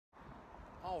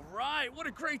All right, what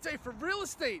a great day for real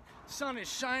estate. Sun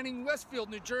is shining, Westfield,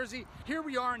 New Jersey. Here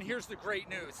we are, and here's the great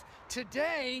news.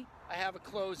 Today, I have a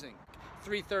closing.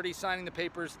 3:30, signing the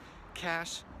papers,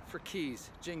 cash for keys.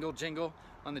 Jingle, jingle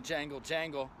on the jangle,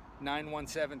 jangle.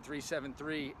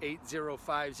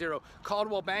 917-373-8050.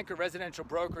 Caldwell Banker Residential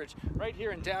Brokerage, right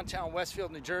here in downtown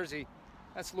Westfield, New Jersey.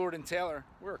 That's Lord and Taylor.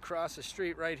 We're across the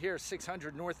street right here,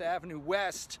 600 North Avenue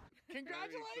West.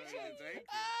 Congratulations! Thank you.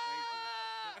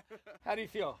 How do you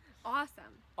feel? Awesome.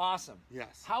 Awesome.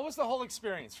 Yes. How was the whole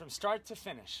experience from start to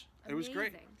finish? It was great.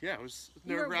 Amazing. Yeah, it was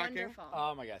You were nerve-wracking. wonderful.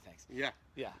 Oh my God, thanks. Yeah.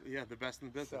 Yeah. Yeah, the best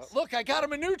in the So, business. look, I got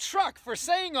him a new truck for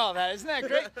saying all that. Isn't that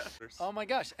great? Oh my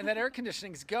gosh. And that air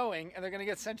conditioning's going, and they're going to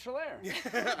get central air.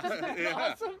 Yeah.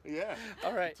 Awesome. Yeah.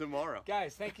 All right. Tomorrow.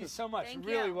 Guys, thank you so much. Thank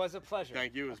It really you. was a pleasure.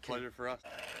 Thank you. It was a pleasure for us.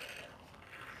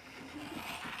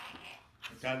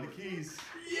 Got the keys.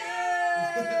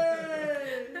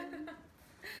 Yay!